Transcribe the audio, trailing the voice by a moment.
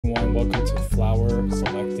Welcome to Flower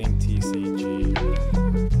Selecting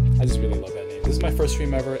TCG. I just really love that name. This is my first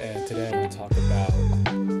stream ever, and today I'm going to talk about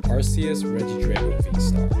Arceus Regidrago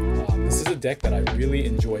VSTAR. This is a deck that I really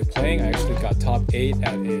enjoy playing. I actually got top 8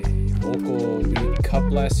 at a local league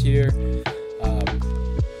cup last year.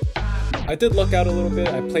 I did luck out a little bit.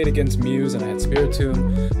 I played against Muse and I had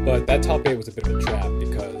Spiritomb, but that top 8 was a bit of a trap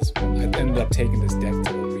because I ended up taking this deck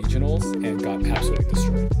to the regionals and got absolutely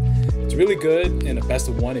destroyed. It's really good in a best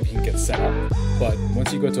of 1 if you can get set up, but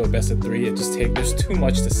once you go to a best of 3, there's too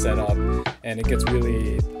much to set up and it gets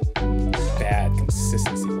really bad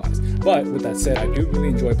consistency wise. But with that said, I do really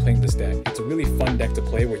enjoy playing this deck. It's a really fun deck to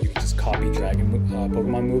play where you can just copy dragon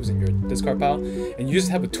Pokemon moves in your discard pile, and you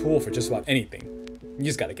just have a tool for just about anything. You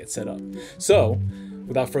just gotta get set up. So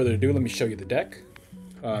without further ado, let me show you the deck.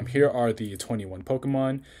 Here are the 21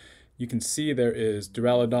 Pokemon. You can see there is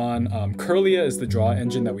Duraludon. Kirlia is the draw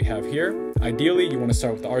engine that we have here. Ideally, you want to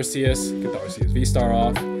start with the Arceus, get the Arceus V-Star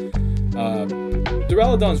off.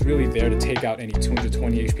 Duraludon is really there to take out any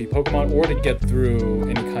 220 HP Pokemon or to get through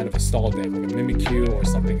any kind of a stall deck, like a Mimikyu or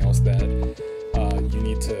something else that you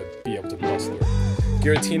need to be able to bust through.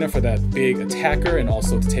 Giratina for that big attacker and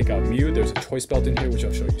also to take out Mew. There's a Choice Belt in here, which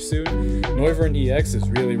I'll show you soon. Noivern EX is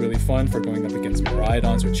really fun for going up against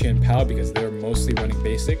Miraidons or Chin Pal because they're mostly running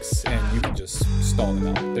basics and you can just stall them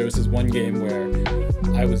out. There was this one game where the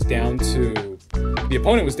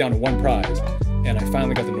opponent was down to 1 prize and I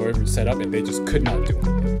finally got the Noivern set up and they just could not do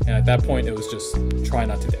anything. And at that point, it was just try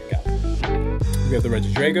not to deck out. We have the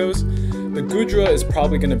Regidragos. The Goodra is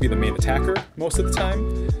probably going to be the main attacker most of the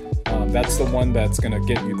time. That's the one that's going to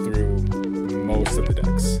get you through most of the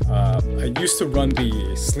decks. I used to run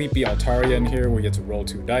the Sleepy Altaria in here where you get to roll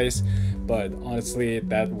 2 dice, but honestly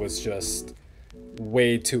that was just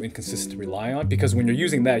way too inconsistent to rely on because when you're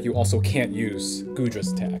using that you also can't use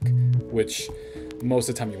Goodra's attack, which most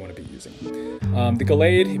of the time you want to be using. The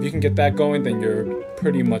Gallade, if you can get that going, then you're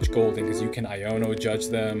pretty much golden because you can Iono Judge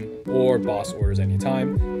them or boss orders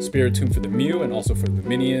anytime. Spiritomb for the Mew and also for the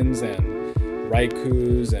minions and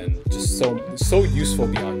Raikous and just so useful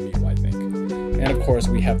beyond Mew, I think. And of course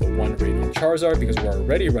we have the one Radiant Charizard because we're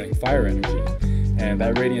already running Fire Energy, and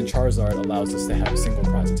that Radiant Charizard allows us to have a single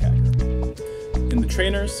prize attacker. In the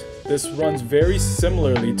trainers, this runs very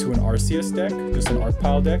similarly to an Arceus deck, just an Arc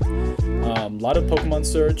Pile deck. A lot of Pokemon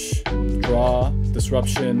Search, Draw,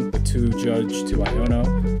 Disruption, the 2 Judge, 2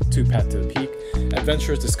 Iono, 2 Path to the Peak.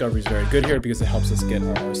 Adventurous Discovery is very good here because it helps us get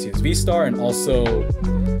our Arceus V-Star and also,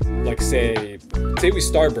 like say we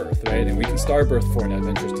Starbirth, right? And we can Starbirth for an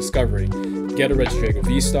Adventurous Discovery, get a Regidrago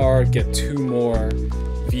V-Star, get 2 more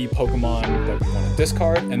V Pokemon that we want to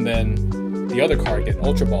discard, and then the other card, get an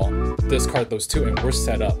Ultra Ball, discard those 2, and we're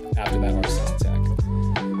set up after that Arceus attack.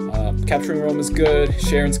 Capturing Aroma is good.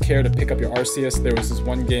 Sharon's Care to pick up your Arceus. There was this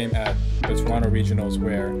one game at the Toronto Regionals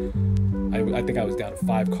where I think I was down to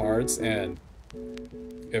 5 cards, and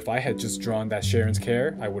if I had just drawn that Sharon's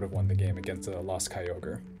Care, I would have won the game against a Lost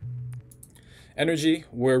Kyogre. Energy,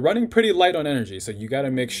 we're running pretty light on energy, so you got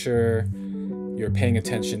to make sure you're paying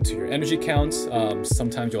attention to your energy counts.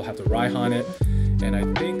 Sometimes you'll have to Raihan it, and I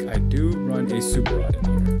think I do run a Super Rod in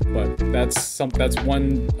here, but that's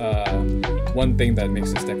one thing that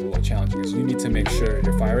makes this deck a little challenging is you need to make sure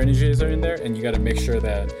your fire energies are in there, and you got to make sure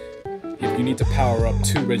that if you need to power up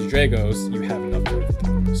 2 Regidragos, you have enough for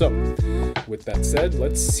everything. So, with that said,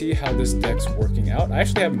 let's see how this deck's working out. I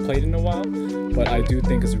actually haven't played in a while, but I do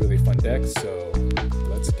think it's a really fun deck, so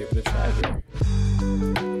let's give it a try here.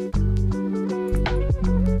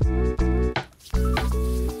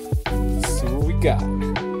 Let's see what we got.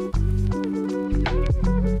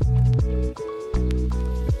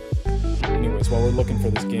 Anyways, while we're looking for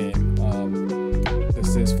this game,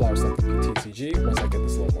 this is Flower Selecting TCG. Once I get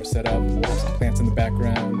this a little more set up, we'll have some plants in the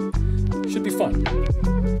background. Should be fun.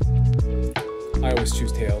 I always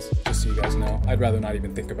choose Tails, just so you guys know. I'd rather not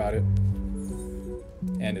even think about it.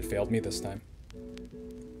 And it failed me this time.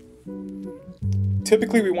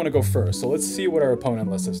 Typically we want to go first, so let's see what our opponent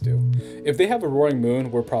lets us do. If they have a Roaring Moon,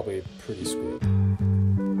 we're probably pretty screwed.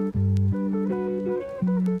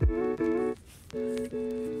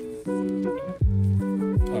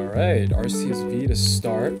 Alright, Arceus V to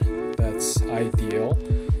start. That's ideal.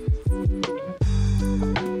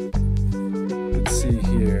 Let's see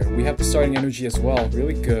here. We have the starting energy as well.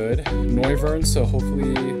 Really good. Noivern, so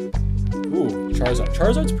hopefully... Ooh, Charizard.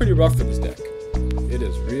 Charizard's pretty rough for this deck. It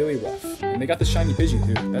is really rough. And they got the shiny Pidgey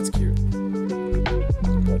too. That's cute.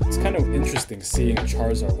 But it's kind of interesting seeing a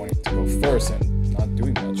Charizard wanting to go first and not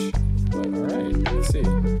doing much. But alright, let's see.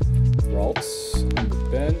 Ralts on the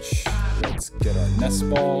bench. Let's get our Nest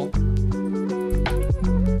Ball.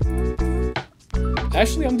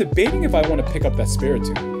 Actually, I'm debating if I want to pick up that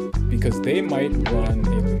Spiritomb, because they might run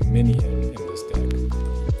a Luminion in this deck.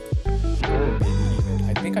 Or maybe even,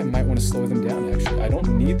 I think I might want to slow them down, actually. I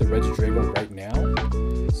don't need the Regidrago right now,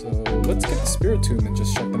 so let's get the Spiritomb and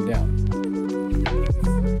just shut them down.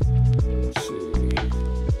 Let's see.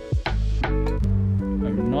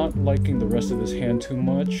 I'm not liking the rest of this hand too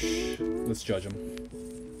much. Let's judge them.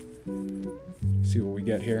 See what we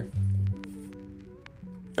get here.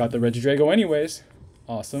 Got the Regidrago anyways.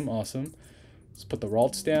 Awesome, awesome. Let's put the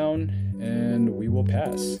Ralts down, and we will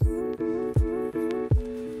pass.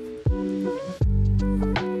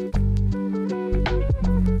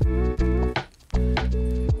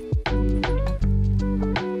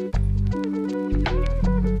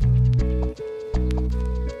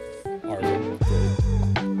 Arven,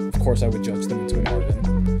 great. Of course I would judge them into an Arven.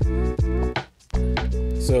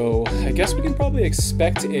 So, I guess we can probably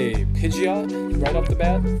expect a Pidgeot right off the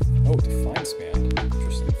bat. Oh, Defiance Band.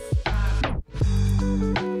 Interesting.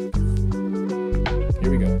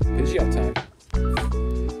 Here we go. Pidgeot time.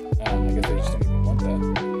 I guess they just don't even want that.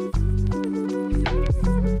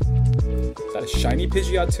 Is that a shiny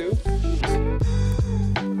Pidgeot too?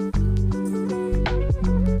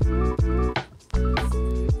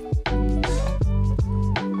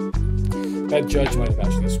 That Judge might have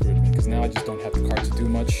actually screwed me, because now I just don't have the cards to do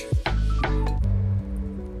much.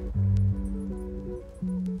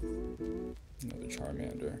 Another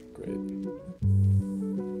Charmander, great.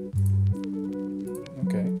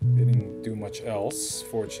 Okay, they didn't do much else,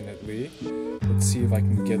 fortunately. Let's see if I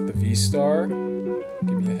can get the V-Star.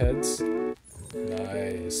 Give me a heads.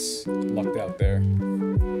 Nice. Lucked out there.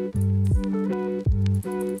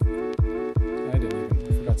 I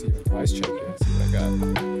forgot to even price check here. Let's see what I got.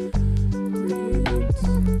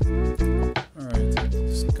 Alright,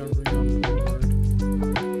 discovery on board.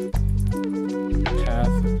 Path.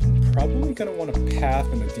 I'm probably going to want a Path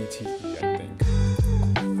and a DTE, I think.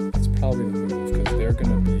 That's probably the move, because they're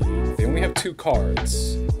going to be... They only have 2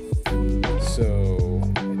 cards. So,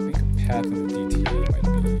 I think a Path and a DTE might be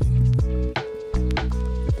the move.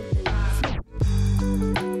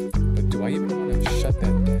 But do I even want to shut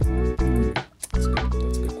that down? That's good.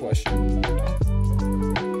 That's a good question.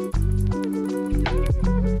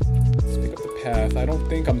 Path. I don't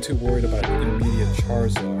think I'm too worried about an immediate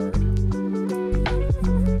Charizard.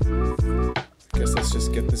 I guess let's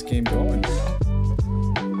just get this game going.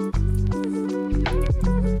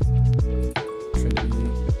 Trinity.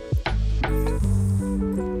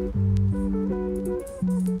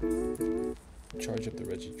 Charge up the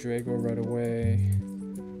Regidrago right away.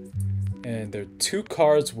 And there are 2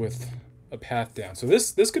 cards with a Path down. So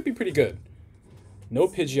this could be pretty good. No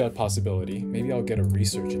Pidgeot possibility. Maybe I'll get a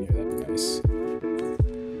Research in here. That'd be nice.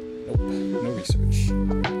 Nope. No Research.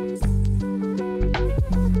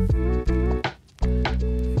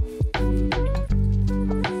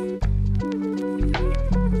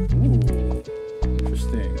 Ooh.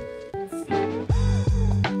 Interesting.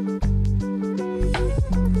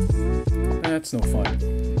 That's no fun.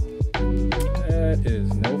 That is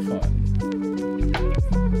no fun.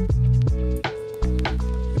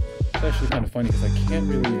 It's actually kind of funny because I can't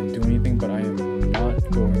really even do anything, but I am not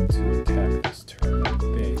going to attack this turn, I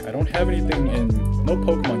think. I don't have anything in... No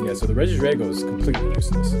Pokemon yet, so the Regidrago is completely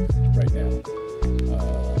useless right now.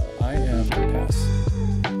 I am going to pass.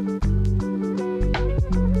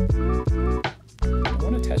 I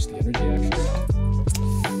want to attach the energy, actually.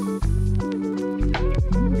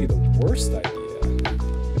 That would be the worst idea.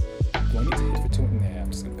 Do I need to hit for 2? Nah, I'm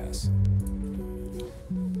just going to pass.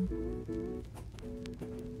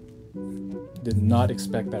 Did not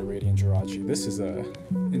expect that Radiant Charizard. This is a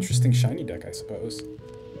interesting shiny deck, I suppose.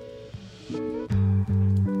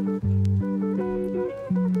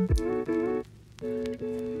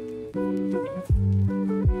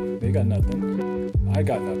 They got nothing. I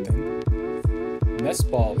got nothing. Nest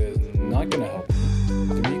Ball is not gonna help me.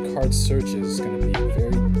 3 card search is gonna be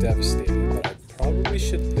very devastating, but I probably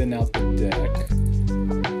should thin out the deck.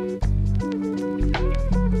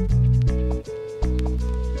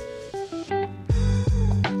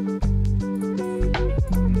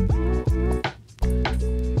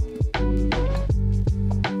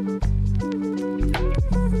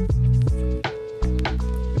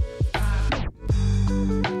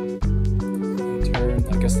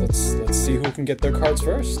 Let's see who can get their cards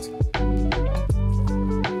first.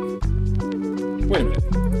 Wait a minute.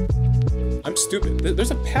 I'm stupid.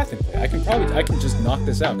 There's a Path in play. I can just knock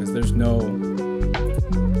this out because there's no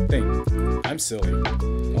thing. I'm silly.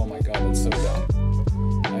 Oh my god, that's so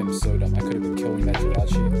dumb. I'm so dumb. I could have been killing that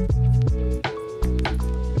Jirachi.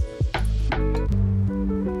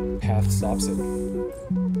 Path stops it.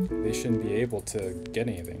 They they shouldn't be able to get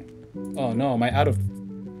anything. Oh no, am I out of...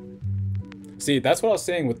 See, that's what I was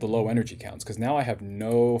saying with the low energy counts, because now I have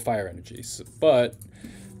no fire energy, so, but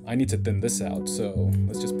I need to thin this out, so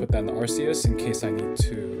let's just put that in the Arceus in case I need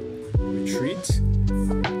to retreat.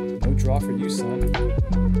 No draw for you, son.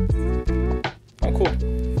 Oh, cool.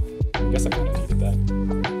 I guess I kind of needed that.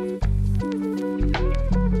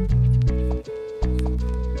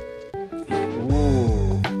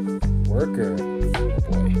 Ooh, worker. Oh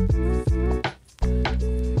boy.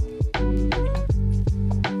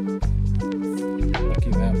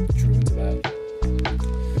 Lucky them, drew into that.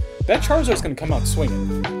 That Charizard's gonna come out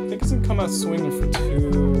swinging. I think it's gonna come out swinging for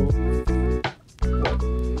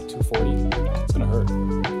 240? It's gonna hurt.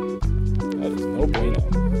 That is no bueno.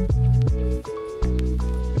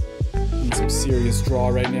 Need some serious draw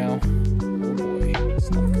right now. Oh boy, it's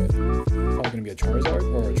not good. Probably gonna be a Charizard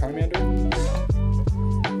or a Charmander.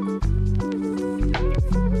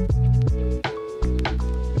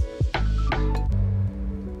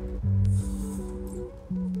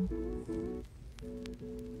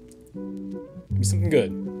 Give me something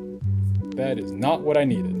good. That is not what I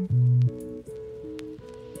needed.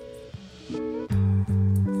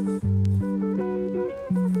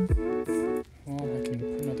 Well, I can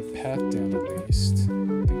put another path down at least. I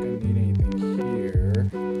don't think I need anything here.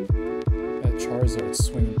 That Charizard's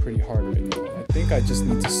swinging pretty hard right now. I think I just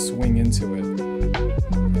need to swing into it and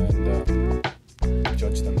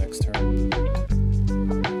judge them next turn.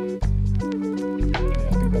 Yeah, I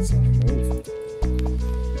think that's the only move.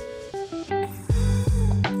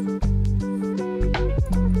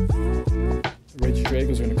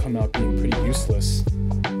 Regidrago's are going to come out being pretty useless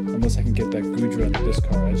unless I can get that Goodra in the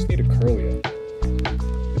discard. I just need a Kirlia.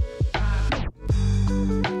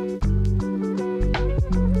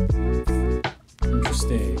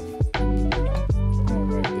 Interesting.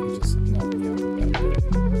 Alright, they can just knock me out with that.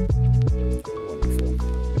 Wonderful.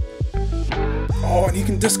 Oh, and he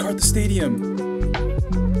can discard the stadium!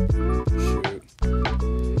 Shoot.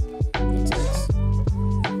 That sucks.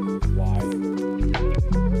 Why?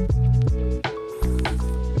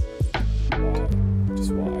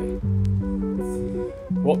 Just why?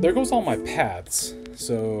 Well, there goes all my paths,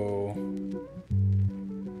 so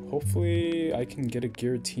hopefully I can get a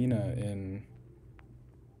Giratina in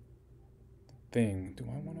thing. Do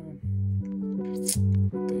I want to think?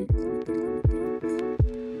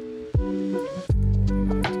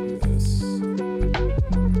 Do this.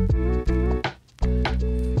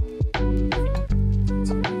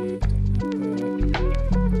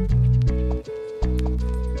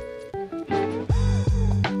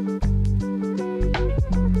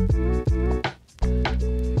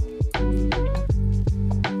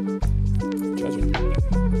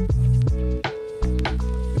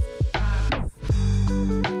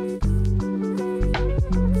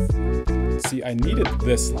 See, I needed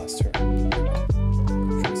this last turn.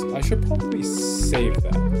 I should probably save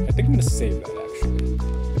that. I think I'm gonna save that actually.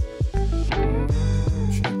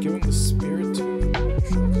 Should I give him the Spiritomb? Or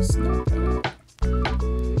should I just knock that out?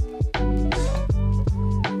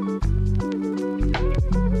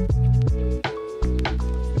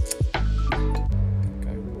 I think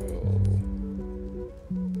I will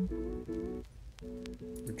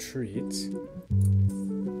retreat.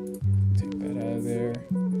 Take that out of there.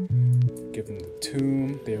 Give them the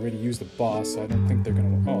tomb. They already used the boss, so I don't think they're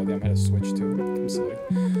gonna. Oh, damn, I had to switch too. I'm silly.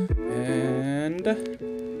 And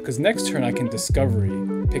because next turn I can Discovery,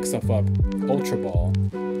 pick stuff up, Ultra Ball,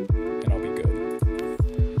 and I'll be good.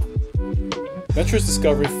 Venturous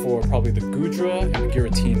Discovery for probably the Goodra and the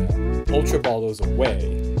Giratina. Ultra Ball those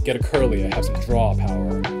away. Get a Kirlia, have some draw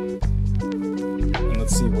power. And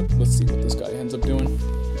let's see what this guy ends up doing.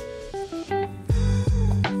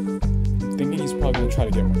 I'm thinking he's probably gonna try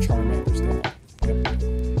to get more Charmanders now. Yep.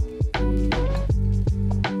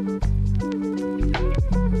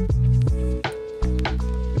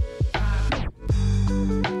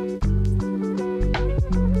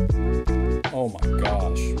 Oh my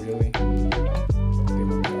gosh, really? They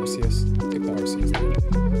want the Arceus? Take the Arceus, dude.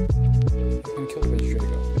 I'm gonna kill the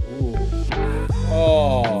Regidrago. Ooh.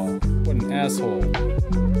 Oh, what an asshole.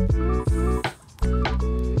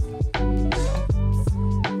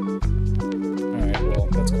 Alright, well,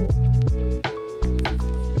 that's cool.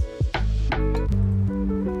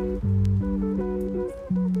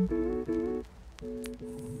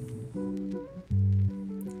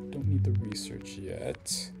 Don't need the research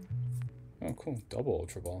yet. Oh, cool. Double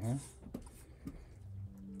Ultra Ball, huh?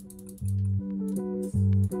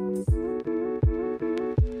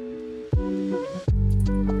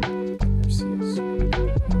 Arceus.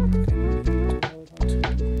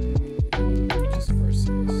 Just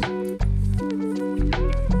Arceus.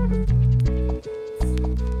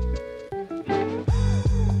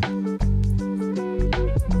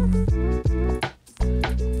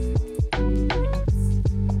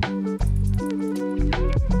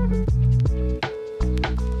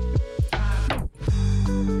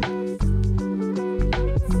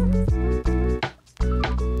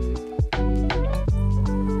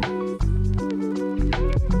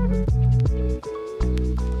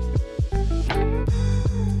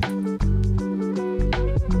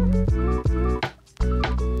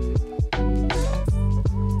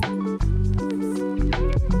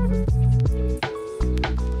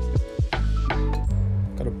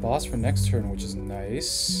 boss for next turn, which is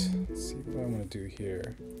nice. Let's see what I want to do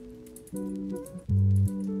here.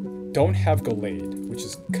 Don't have Gallade, which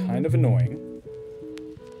is kind of annoying.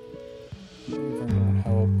 Noivern won't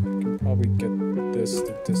help. I can probably get this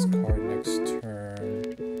to discard next turn.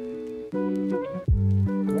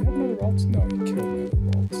 Do I have another Ralts? No, you killed my other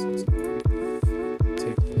Ralts.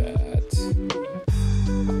 Take that.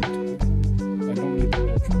 I don't need the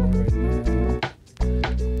Ultra Ball right now.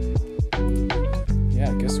 Yeah,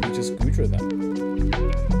 I guess we just Goodra them.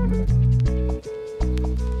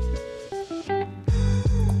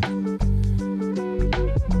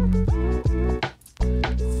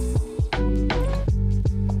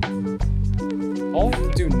 All I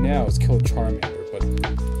have to do now is kill a Charmander, but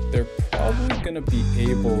they're probably gonna be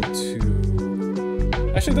able to...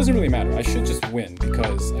 Actually, it doesn't really matter. I should just win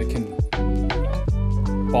because I can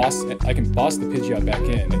boss the Pidgeot back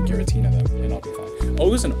in and Giratina them, and I'll be fine. Oh,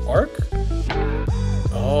 there's an Arc?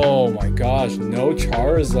 Oh my gosh, no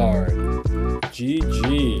Charizard.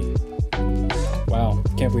 GG. Wow,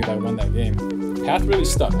 can't believe I won that game. Path really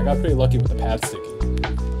stuck. I got pretty lucky with the path sticking.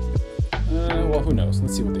 Well, who knows?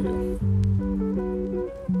 Let's see what they do.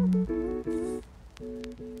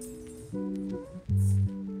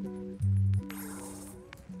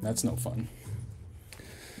 That's no fun.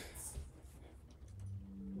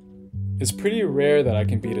 It's pretty rare that I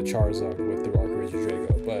can beat a Charizard with the Arceus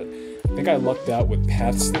Regidrago, but I think I lucked out with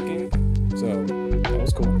path sticking, so that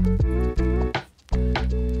was cool.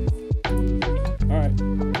 Alright.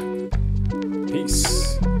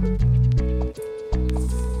 Peace.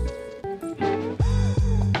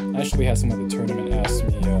 I actually had someone at the tournament ask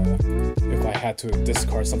me if I had to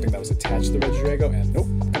discard something that was attached to the Regidrago, and nope,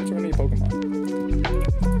 can't turn any Pokemon.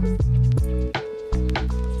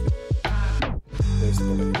 There's the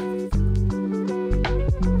Gallade.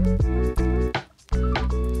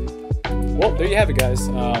 Well, there you have it, guys.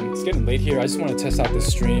 It's getting late here. I just want to test out this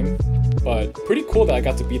stream, but pretty cool that I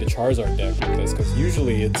got to beat a Charizard deck with this, because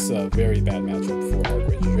usually it's a very bad matchup for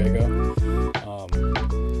Regidrago.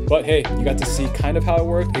 But hey, you got to see kind of how it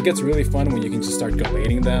worked. It gets really fun when you can just start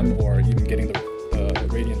Gallading them, or even getting the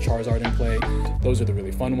Radiant Charizard in play. Those are the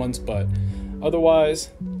really fun ones, but otherwise,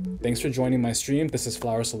 thanks for joining my stream. This is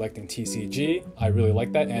Flower Selecting TCG. I really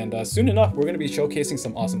like that, and soon enough, we're going to be showcasing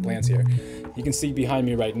some awesome plans here. You can see behind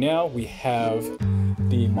me right now, we have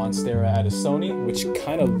the Monstera Addisoni, which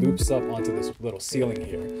kind of loops up onto this little ceiling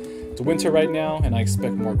here. It's winter right now, and I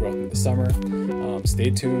expect more growth in the summer. Stay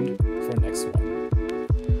tuned for next one.